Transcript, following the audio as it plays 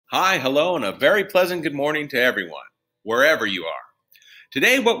Hi, hello, and a very pleasant good morning to everyone, wherever you are.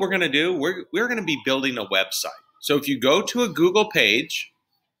 Today, what we're going to do, we're going to be building a website. So if you go to a Google page,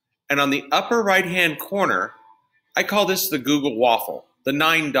 and on the upper right-hand corner, I call this the Google waffle, the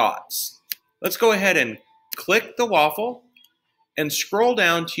 9 dots. Let's go ahead and click the waffle and scroll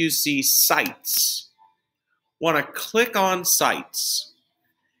down till you see Sites. Want to click on Sites.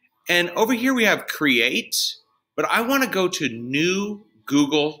 And over here we have Create, but I want to go to New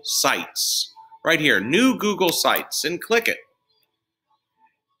Google Sites. Right here, New Google Sites, and click it.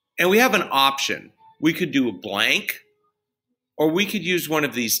 And we have an option. We could do a blank, or we could use one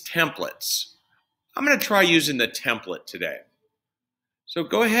of these templates. I'm going to try using the template today. So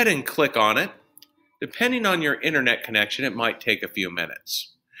go ahead and click on it. Depending on your internet connection, it might take a few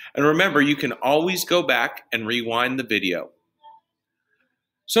minutes. And remember, you can always go back and rewind the video.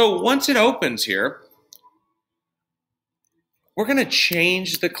 So once it opens here, we're going to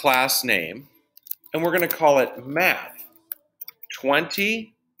change the class name, and we're going to call it Math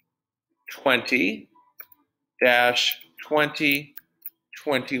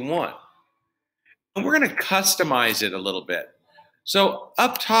 2020-2021. And we're going to customize it a little bit. So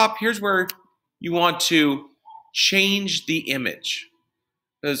up top, here's where you want to change the image,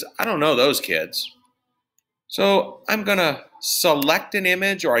 because I don't know those kids. So I'm going to select an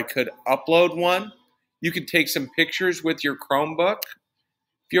image, or I could upload one. You could take some pictures with your Chromebook.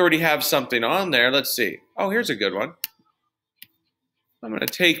 If you already have something on there, let's see. Oh, here's a good one. I'm going to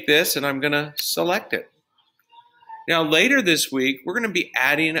take this and I'm going to select it. Now later this week, we're going to be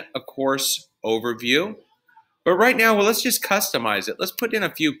adding a course overview. But right now, well, let's just customize it. Let's put in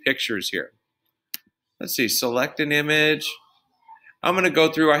a few pictures here. Let's see, select an image. I'm going to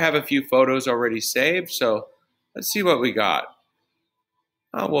go through, I have a few photos already saved, so let's see what we got.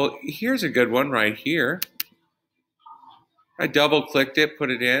 Oh, well, here's a good one right here. I double-clicked it, put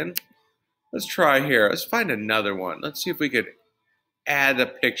it in. Let's try here. Let's find another one. Let's see if we could add a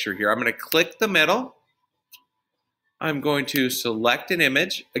picture here. I'm going to click the middle. I'm going to select an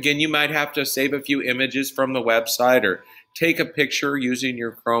image. Again, you might have to save a few images from the website or take a picture using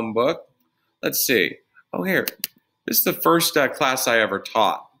your Chromebook. Let's see. Oh, here. This is the first class I ever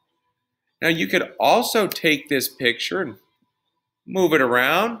taught. Now, you could also take this picture and move it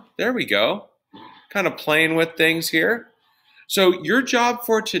around. There we go. Kind of playing with things here. So your job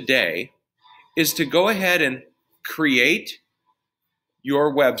for today is to go ahead and create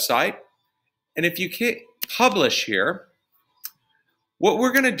your website. And if you click publish here, what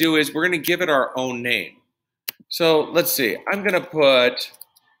we're going to do is we're going to give it our own name. So let's see. I'm going to put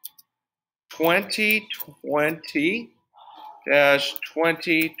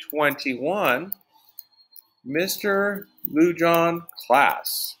 2020-2021 Mr. Lujan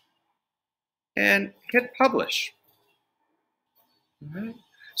class, and hit publish. All right.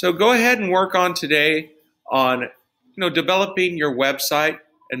 So go ahead and work on today on developing your website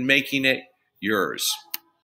and making it yours.